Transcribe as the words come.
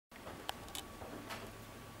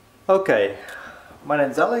Okay, my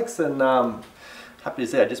name's Alex, and happy to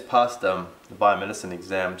say I just passed the biomedicine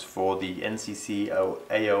exams for the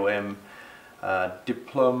NCCAOM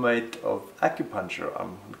Diplomate of Acupuncture.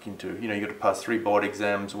 I'm looking to, you got to pass 3 board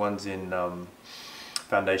exams. One's in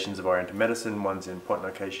Foundations of Oriental Medicine, one's in Point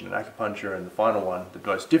Location and Acupuncture, and the final one, the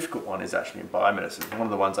most difficult one, is actually in biomedicine. One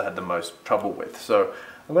of the ones I had the most trouble with. So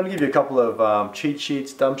I'm going to give you a couple of cheat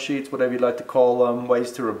sheets, dump sheets, whatever you'd like to call them,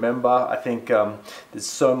 ways to remember. I think there's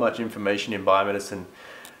so much information in biomedicine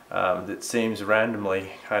that seems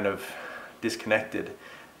randomly kind of disconnected.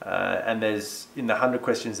 And there's, in the 100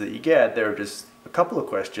 questions that you get, there are just a couple of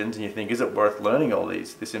questions, and you think, is it worth learning all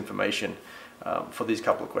this information for these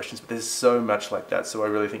couple of questions? But there's so much like that, so I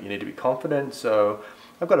really think you need to be confident. So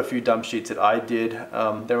I've got a few dump sheets that I did.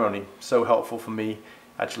 They're only so helpful for me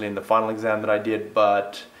actually in the final exam that I did,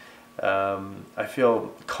 but I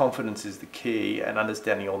feel confidence is the key, and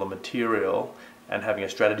understanding all the material and having a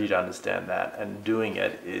strategy to understand that and doing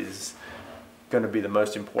it is going to be the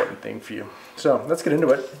most important thing for you. So let's get into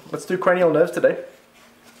it. Let's do cranial nerves today,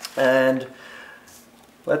 and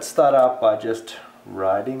let's start out by just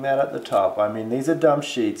writing that at the top. I mean, these are dump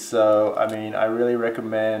sheets, so I mean, I really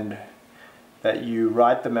recommend that you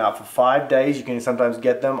write them out for 5 days. You can sometimes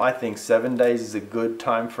get them. I think 7 days is a good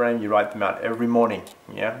time frame. You write them out every morning,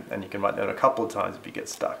 yeah, and you can write them a couple of times if you get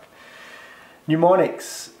stuck.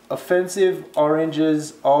 Mnemonics: offensive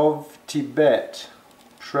oranges of Tibet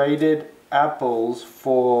traded apples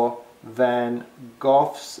for Van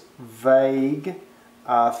Gogh's vague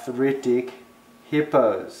arthritic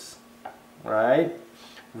hippos, right?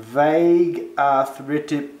 Vague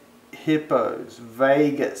arthritic hippos,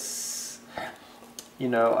 Vegas. You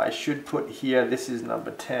know, I should put here, this is number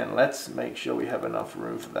 10. Let's make sure we have enough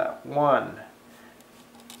room for that. 1.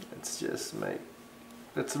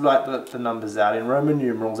 Let's write the numbers out in Roman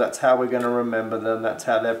numerals. That's how we're going to remember them. That's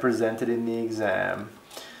how they're presented in the exam.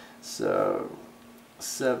 So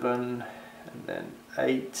 7, and then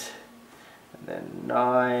 8, and then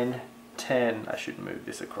 9, 10. I should move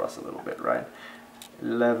this across a little bit, right?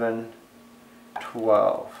 11,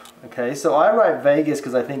 12. Okay, so I write Vegas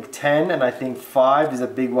because I think 10 and I think 5 is a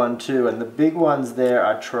big one too, and the big ones there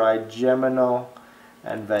are trigeminal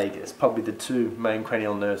and vagus, probably the 2 main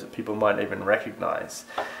cranial nerves that people might even recognize.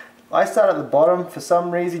 I start at the bottom. For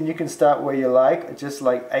some reason you can start where you like, just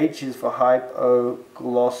like H is for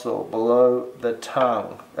hypoglossal, below the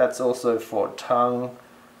tongue. That's also for tongue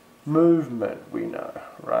movement, we know,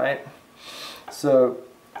 right? So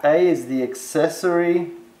A is the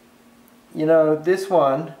accessory. You know, this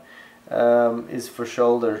one is for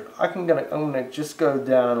shoulder. I'm gonna just go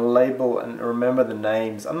down and label and remember the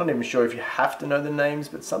names. I'm not even sure if you have to know the names,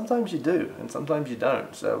 but sometimes you do and sometimes you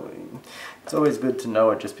don't. So it's always good to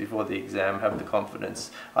know it just before the exam. Have the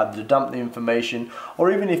confidence either to dump the information, or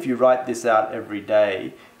even if you write this out every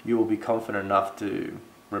day, you will be confident enough to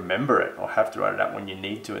remember it, or have to write it out when you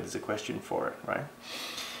need to and there's a question for it, right?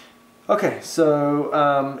 Okay,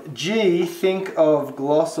 so G, think of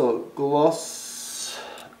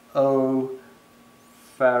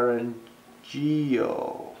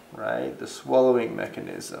glossopharyngeal, right? The swallowing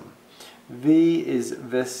mechanism. V is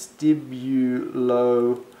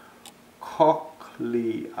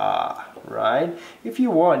vestibulocochlear, right? If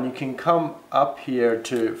you want, you can come up here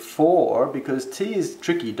to 4 because T is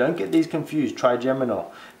tricky. Don't get these confused.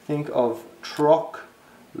 Trigeminal. Think of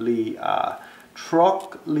trochlear.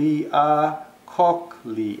 Trochlear,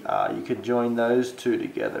 cochlear. You could join those 2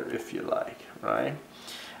 together if you like, right?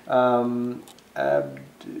 Abducens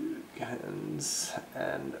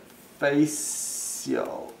and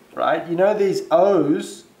facial, right? You know these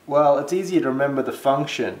O's, well, it's easier to remember the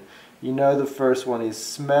function. You know the first one is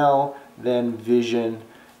smell, then vision,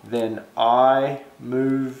 then eye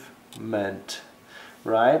movement,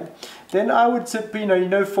 right? Then I would, you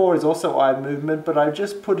know 4 is also eye movement, but I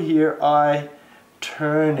just put here eye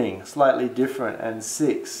turning, slightly different, and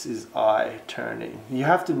 6 is eye turning. You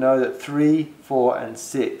have to know that 3, 4, and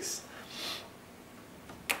 6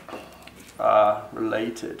 are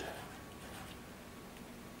related.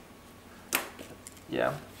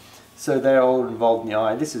 Yeah, so they're all involved in the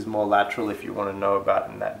eye. This is more lateral if you want to know about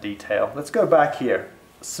in that detail. Let's go back here.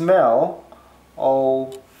 Smell,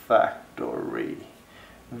 olfactory.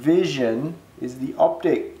 Vision is the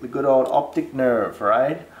optic, the good old optic nerve,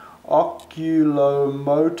 right?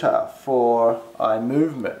 Oculomotor for eye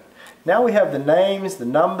movement. Now we have the names, the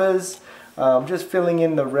numbers, just filling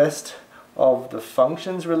in the rest of the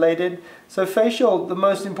functions related. So facial, the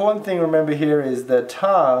most important thing remember here is the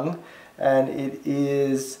tongue, and it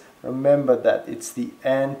is remember that it's the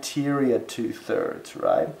anterior 2/3,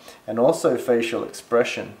 right? And also facial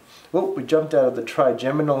expression. Oh, we jumped out of the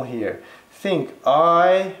trigeminal here. Think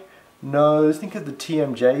eye, nose, think of the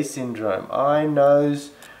TMJ syndrome. Eye,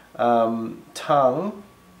 nose, tongue.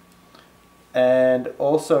 And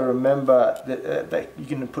also remember that you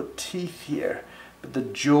can put teeth here. But the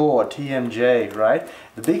jaw, TMJ, right?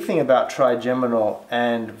 The big thing about trigeminal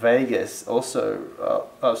and vagus also,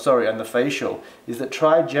 and the facial, is that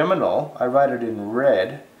trigeminal, I write it in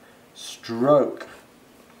red, stroke.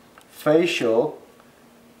 Facial,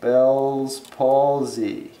 Bell's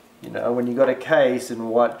palsy. You know, when you got a case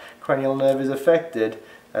and what cranial nerve is affected,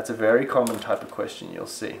 that's a very common type of question you'll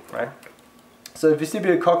see, right? So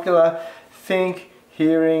vestibulocochlear, think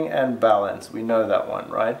hearing and balance. We know that one,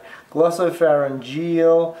 right?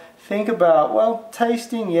 Glossopharyngeal, think about, well,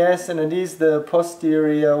 tasting, yes, and it is the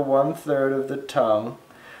posterior 1/3 of the tongue,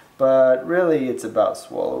 but really it's about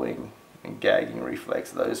swallowing and gagging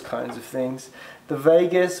reflex, those kinds of things. The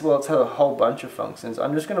vagus, well, it's a whole bunch of functions.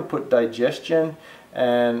 I'm just going to put digestion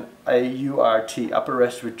and a URT, upper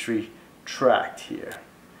respiratory tract here.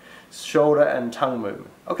 Shoulder and tongue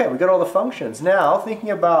movement. Okay, we got all the functions. Now, thinking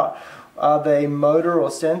about, are they motor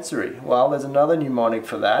or sensory? Well, there's another mnemonic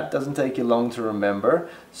for that. Doesn't take you long to remember.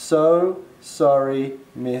 So sorry,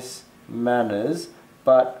 Miss Manners,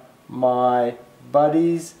 but my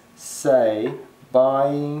buddies say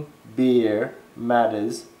buying beer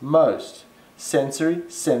matters most. Sensory,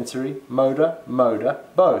 sensory, motor, motor,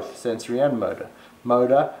 both sensory and motor.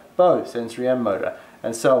 Motor, both sensory and motor,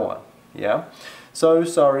 and so on. Yeah? So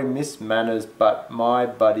sorry, Miss Manners, but my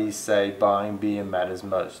buddies say buying beer matters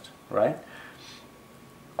most. Right?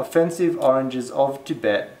 Offensive oranges of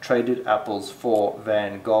Tibet traded apples for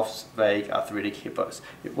Van Gogh's vague arthritic hippos.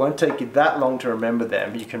 It won't take you that long to remember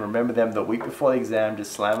them. You can remember them the week before the exam,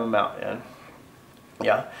 just slam them out.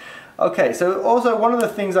 Yeah. Okay, so also one of the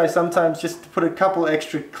things I sometimes just put a couple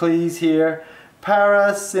extra clees here.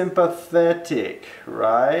 Parasympathetic,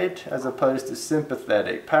 right? As opposed to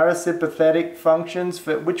sympathetic. Parasympathetic functions,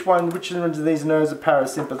 for which ones of these nerves are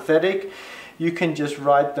parasympathetic? You can just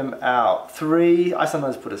write them out. 3, I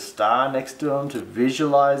sometimes put a star next to them to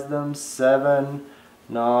visualize them. 7,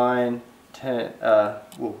 9, 10,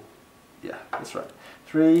 well, yeah, that's right.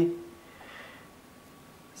 3,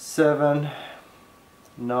 7,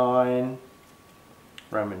 9,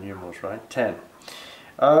 Roman numerals, right? 10.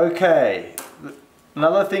 Okay,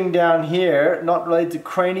 another thing down here, not related to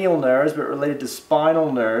cranial nerves, but related to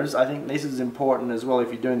spinal nerves. I think this is important as well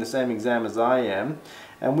if you're doing the same exam as I am.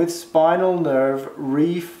 And with spinal nerve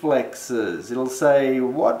reflexes, it'll say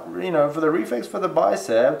what, you know, for the reflex for the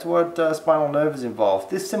bicep, what spinal nerve is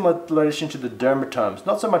involved. This is similar relation to the dermatomes,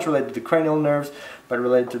 not so much related to the cranial nerves, but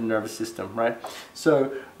related to the nervous system, right?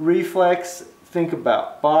 So reflex, think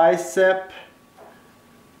about bicep,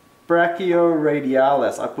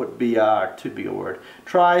 brachioradialis, I put BR, too big a word.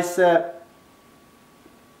 Tricep,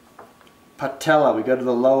 patella, we go to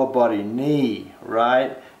the lower body, knee,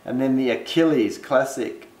 right? And then the Achilles,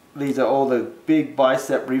 classic. These are all the big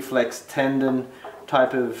bicep reflex tendon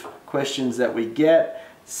type of questions that we get.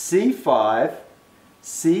 C5,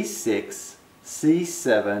 C6,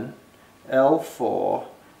 C7, L4,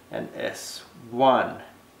 and S1.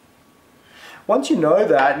 Once you know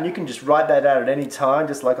that, and you can just write that out at any time,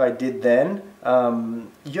 just like I did then,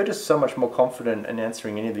 you're just so much more confident in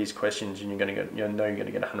answering any of these questions, and you're going to get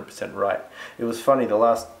 100% right. It was funny, the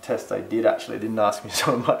last test I did actually didn't ask me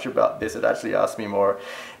so much about this. It actually asked me more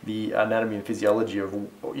the anatomy and physiology of,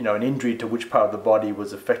 you know, an injury to which part of the body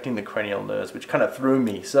was affecting the cranial nerves, which kind of threw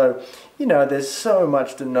me. So, you know, there's so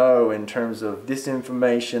much to know in terms of this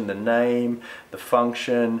information, the name, the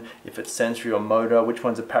function, if it's sensory or motor, which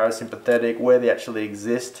ones are parasympathetic, where they actually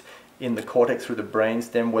exist in the cortex through the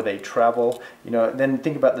brainstem, where they travel. You know, then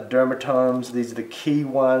think about the dermatomes. These are the key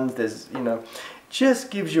ones. There's, you know, just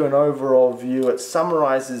gives you an overall view. It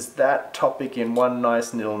summarizes that topic in one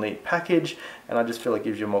nice little neat package, and I just feel it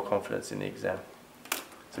gives you more confidence in the exam.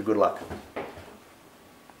 So good luck.